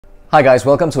Hi guys,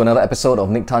 welcome to another episode of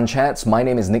Nick Tan Chats. My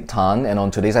name is Nick Tan, and on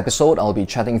today's episode, I'll be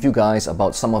chatting with you guys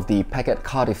about some of the packet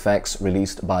card effects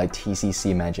released by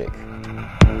TCC Magic.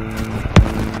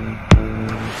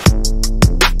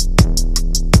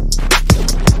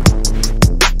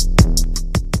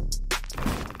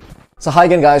 So hi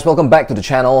again guys, welcome back to the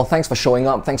channel. Thanks for showing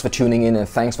up, thanks for tuning in, and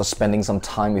thanks for spending some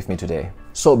time with me today.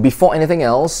 So before anything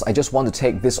else, I just want to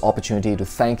take this opportunity to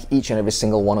thank each and every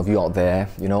single one of you out there.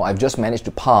 You know, I've just managed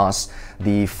to pass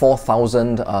the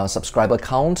 4,000 subscriber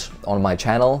count on my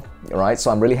channel, right?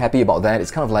 So I'm really happy about that.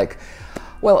 It's kind of like,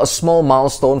 well, a small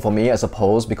milestone for me, I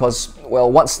suppose, because,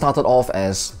 well, what started off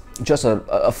as just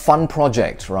a fun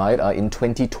project, right, in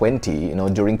 2020, you know,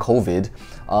 during COVID,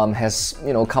 has,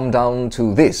 you know, come down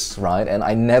to this, right? And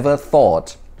I never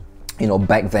thought, you know,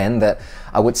 back then that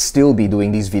I would still be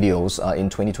doing these videos in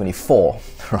 2024,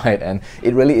 right? And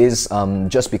it really is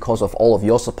just because of all of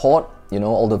your support, you know,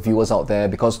 all the viewers out there,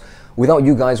 because without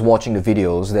you guys watching the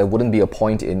videos, there wouldn't be a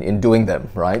point in doing them,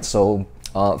 right? So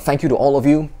thank you to all of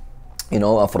you, you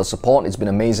know, for the support. It's been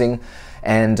amazing.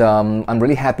 And I'm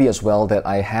really happy as well that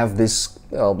I have this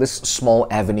this small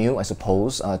avenue, I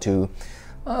suppose, to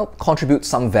contribute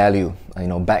some value, you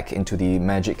know, back into the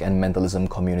magic and mentalism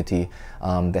community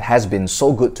that has been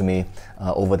so good to me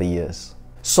over the years.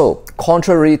 So,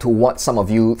 contrary to what some of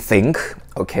you think,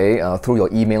 okay, through your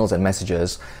emails and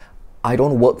messages, I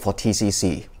don't work for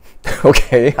TCC.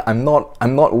 Okay, I'm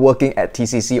not working at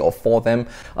TCC or for them.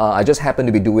 I just happen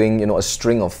to be doing, you know, a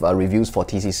string of reviews for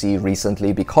TCC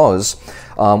recently because,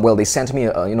 well, they sent me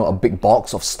a big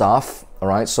box of stuff. All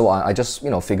right, so I just,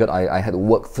 you know, figured I had to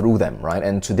work through them, right?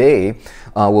 And today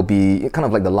will be kind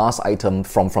of like the last item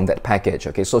from that package.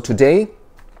 Okay, so today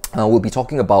we'll be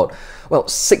talking about, well,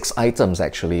 6 items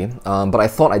actually, but I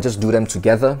thought I'd just do them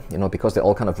together, you know, because they're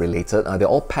all kind of related. They're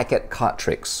all packet card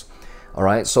tricks. All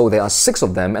right, so there are 6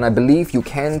 of them, and I believe you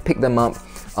can pick them up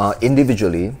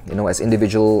individually, you know, as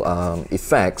individual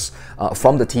effects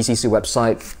from the TCC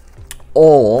website,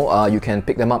 or you can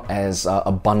pick them up as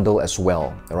a bundle as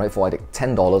well, all right, for I think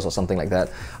 $10 or something like that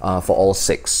for all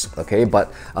 6, okay?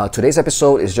 But today's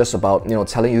episode is just about, you know,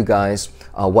 telling you guys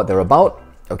what they're about,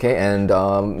 okay? And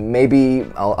maybe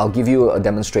I'll give you a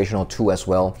demonstration or 2 as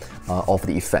well of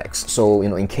the effects. So, you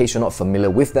know, in case you're not familiar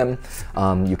with them,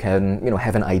 you can, you know,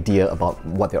 have an idea about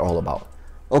what they're all about.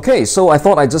 Okay, so I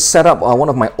thought I'd just set up one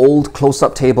of my old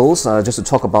close-up tables just to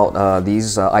talk about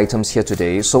these items here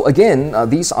today. So again,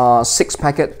 these are 6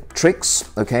 packet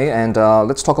tricks, okay, and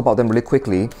let's talk about them really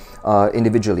quickly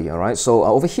individually, all right? So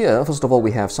over here, first of all,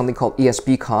 we have something called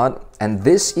ESP card, and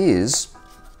this is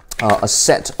a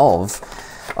set of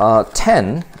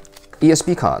 10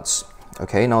 ESP cards.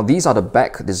 Okay, now these are the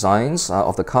back designs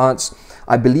of the cards.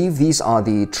 I believe these are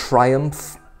the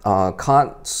Triumph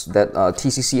cards that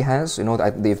TCC has. You know,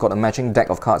 they've got a matching deck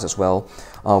of cards as well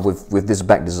with this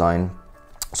back design.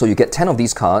 So you get 10 of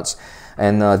these cards,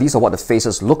 and these are what the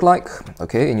faces look like.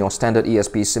 Okay, in your standard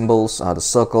ESP symbols, the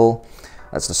circle,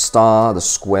 that's the star, the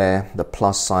square, the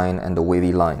plus sign, and the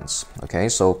wavy lines. Okay,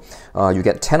 so you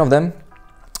get 10 of them,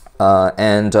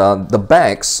 and the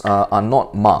backs are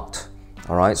not marked.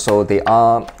 All right, so they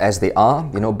are as they are,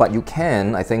 you know, but you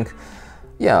can, I think,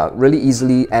 yeah, really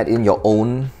easily add in your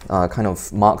own kind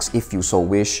of marks if you so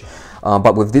wish.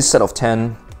 But with this set of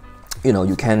 10, you know,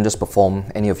 you can just perform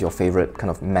any of your favorite kind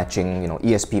of matching, you know,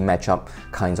 ESP matchup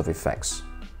kinds of effects.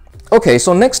 Okay,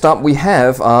 so next up we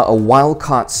have a wild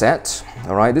card set.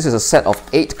 All right, this is a set of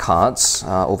 8 cards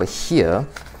over here.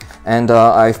 And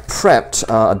I've prepped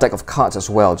a deck of cards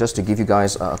as well, just to give you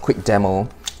guys a quick demo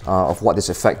of what this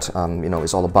effect, you know,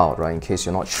 is all about, right? In case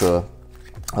you're not sure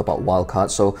about wild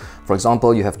cards. So, for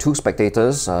example, you have 2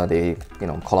 spectators. They, you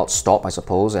know, call out stop, I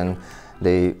suppose, and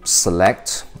they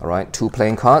select, all right, 2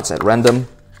 playing cards at random,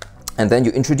 and then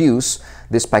you introduce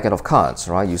this packet of cards,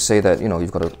 right? You say that, you know,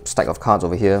 you've got a stack of cards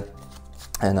over here,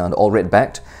 and they're all red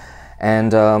backed.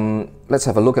 And let's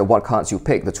have a look at what cards you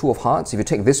pick. The 2 of hearts. If you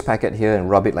take this packet here and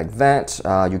rub it like that,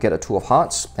 you get a 2 of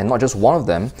hearts, and not just one of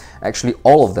them, actually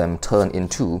all of them turn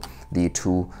into the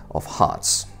 2 of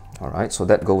hearts. All right, so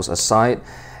that goes aside,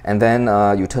 and then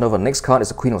you turn over the next card.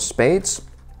 It's the Queen of Spades,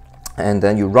 and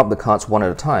then you rub the cards one at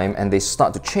a time, and they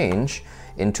start to change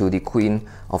into the Queen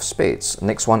of Spades.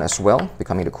 Next one as well,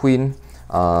 becoming the Queen,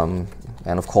 and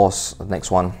of course the next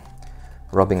one,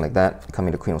 rubbing like that,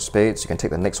 becoming the Queen of Spades. You can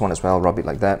take the next one as well, rub it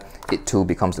like that. It too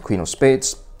becomes the Queen of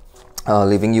Spades,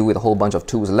 leaving you with a whole bunch of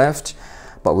 2s left.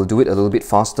 But we'll do it a little bit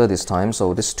faster this time.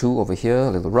 So this 2 over here, a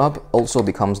little rub, also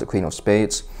becomes the Queen of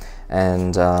Spades.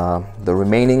 And the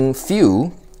remaining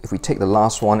few, if we take the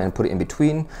last one and put it in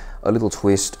between, a little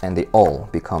twist, and they all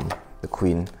become the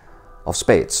Queen of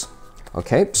Spades.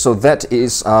 Okay, so that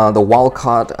is the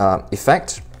wildcard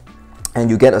effect, and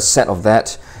you get a set of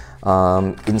that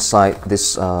inside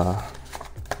this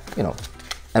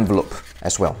envelope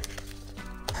as well.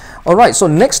 Alright, so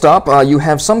next up you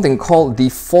have something called the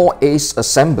 4-ace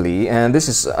assembly, and this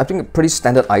is, I think, a pretty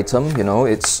standard item.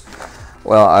 It's,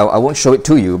 well, I won't show it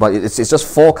to you, but it's just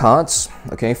 4 cards,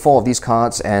 okay, 4 of these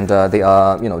cards, and they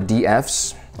are,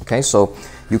 DFs, okay, so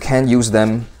you can use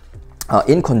them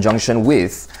in conjunction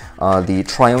with the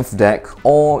Triumph deck,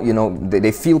 or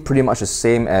they feel pretty much the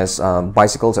same as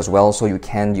bicycles as well, so you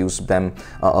can use them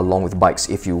along with bikes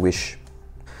if you wish.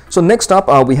 So next up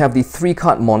we have the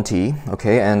 3-card Monty,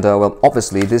 okay, and well,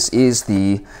 obviously this is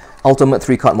the ultimate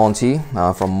 3-card Monty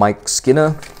from Mike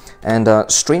Skinner, and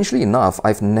strangely enough,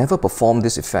 I've never performed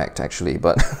this effect actually,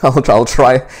 but I'll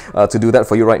try to do that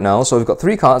for you right now. So we've got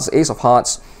 3 cards: Ace of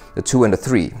Hearts, the 2 and the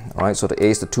 3. All right, so the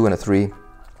Ace, the 2 and the 3.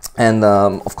 And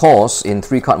of course, in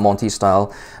 3-card Monty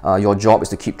style, your job is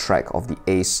to keep track of the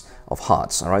Ace of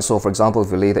Hearts. All right, so for example,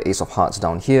 if we lay the Ace of Hearts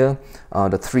down here,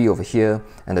 the 3 over here,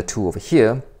 and the 2 over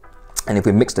here, and if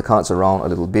we mix the cards around a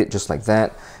little bit, just like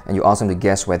that, and you ask them to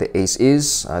guess where the Ace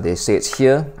is, they say it's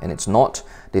here, and it's not.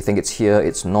 They think it's here,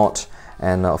 it's not,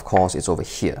 and of course, it's over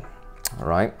here. All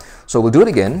right, so we'll do it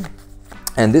again.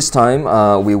 And this time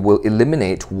we will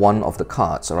eliminate one of the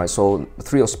cards. All right, so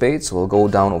 3 of spades will go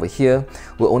down over here.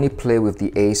 We'll only play with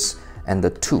the Ace and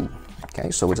the 2. Okay,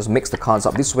 so we'll just mix the cards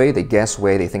up this way. They guess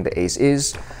where they think the Ace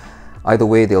is. Either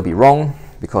way, they'll be wrong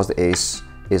because the Ace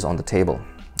is on the table.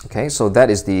 Okay, so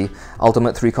that is the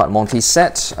ultimate 3-card Monty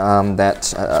set that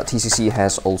TCC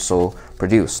has also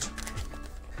produced.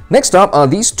 Next up,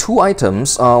 these 2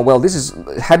 items, well, this is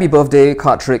Happy Birthday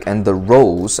card trick and the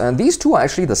Rose, and these 2 are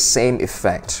actually the same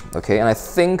effect, okay, and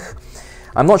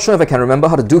I'm not sure if I can remember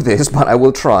how to do this, but I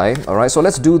will try. Alright, so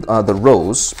let's do the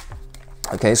Rose.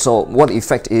 Okay, so what the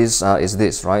effect is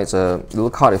this, right? It's a little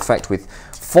card effect with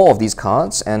 4 of these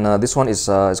cards, and this one is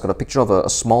it's got a picture of a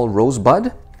small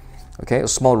rosebud. Okay, a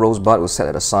small rosebud, we'll set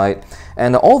it aside,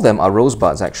 and all of them are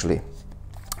rosebuds actually.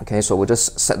 Okay, so we'll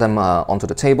just set them onto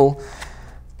the table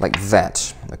like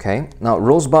that. Okay, now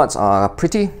rosebuds are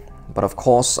pretty, but of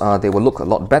course they will look a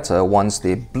lot better once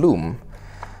they bloom.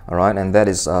 All right, and that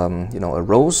is a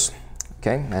rose.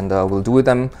 Okay, and we'll do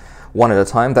them one at a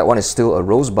time. That one is still a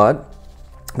rosebud,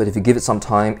 but if you give it some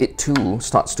time, it too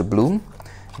starts to bloom,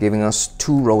 giving us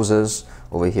 2 roses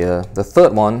over here. The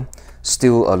third one,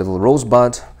 still a little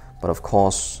rosebud, but of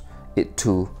course it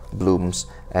too blooms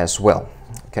as well.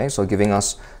 Okay, so giving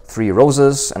us 3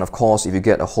 roses, and of course if you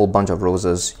get a whole bunch of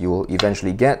roses, you will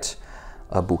eventually get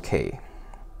a bouquet.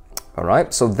 All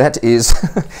right, so that is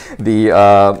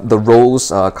the rose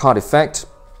card effect.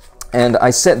 And I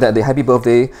said that the Happy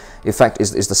Birthday effect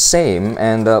is the same,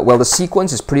 and well, the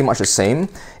sequence is pretty much the same.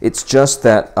 It's just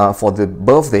that for the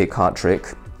birthday card trick,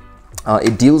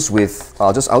 it deals with,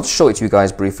 I'll just show it to you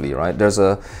guys briefly, right? There's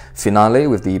a finale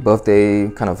with the birthday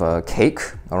kind of a cake,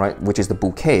 all right, which is the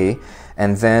bouquet,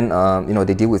 and then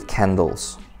they deal with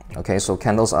candles. Okay, so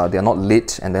candles they're not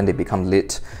lit, and then they become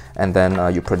lit, and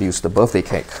then you produce the birthday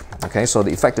cake. Okay, so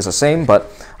the effect is the same,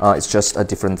 but it's just a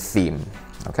different theme.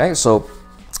 Okay, so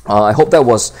I hope that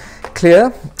was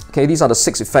clear. Okay, these are the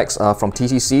 6 effects from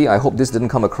TCC. I hope this didn't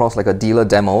come across like a dealer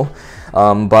demo,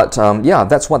 but yeah,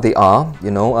 that's what they are.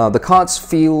 The cards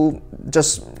feel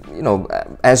just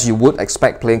as you would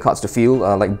expect playing cards to feel,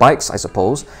 like bikes, I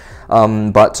suppose.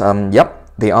 Yep,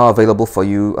 they are available for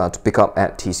you to pick up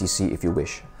at TCC if you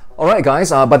wish. Alright guys,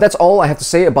 but that's all I have to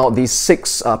say about these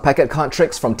 6 packet card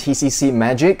tricks from TCC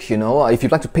Magic. If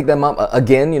you'd like to pick them up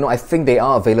again, I think they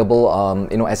are available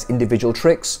as individual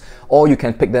tricks, or you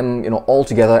can pick them all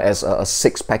together as a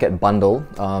 6-packet bundle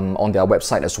on their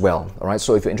website as well. Alright,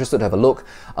 so if you're interested to have a look,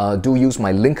 do use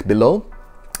my link below.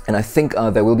 And I think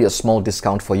there will be a small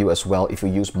discount for you as well if you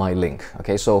use my link.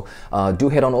 Okay, so do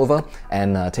head on over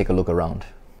and take a look around.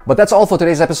 But that's all for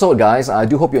today's episode, guys. I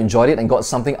do hope you enjoyed it and got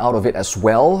something out of it as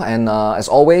well. And as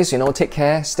always, take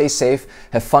care, stay safe,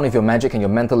 have fun with your magic and your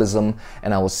mentalism,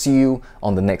 and I will see you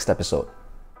on the next episode.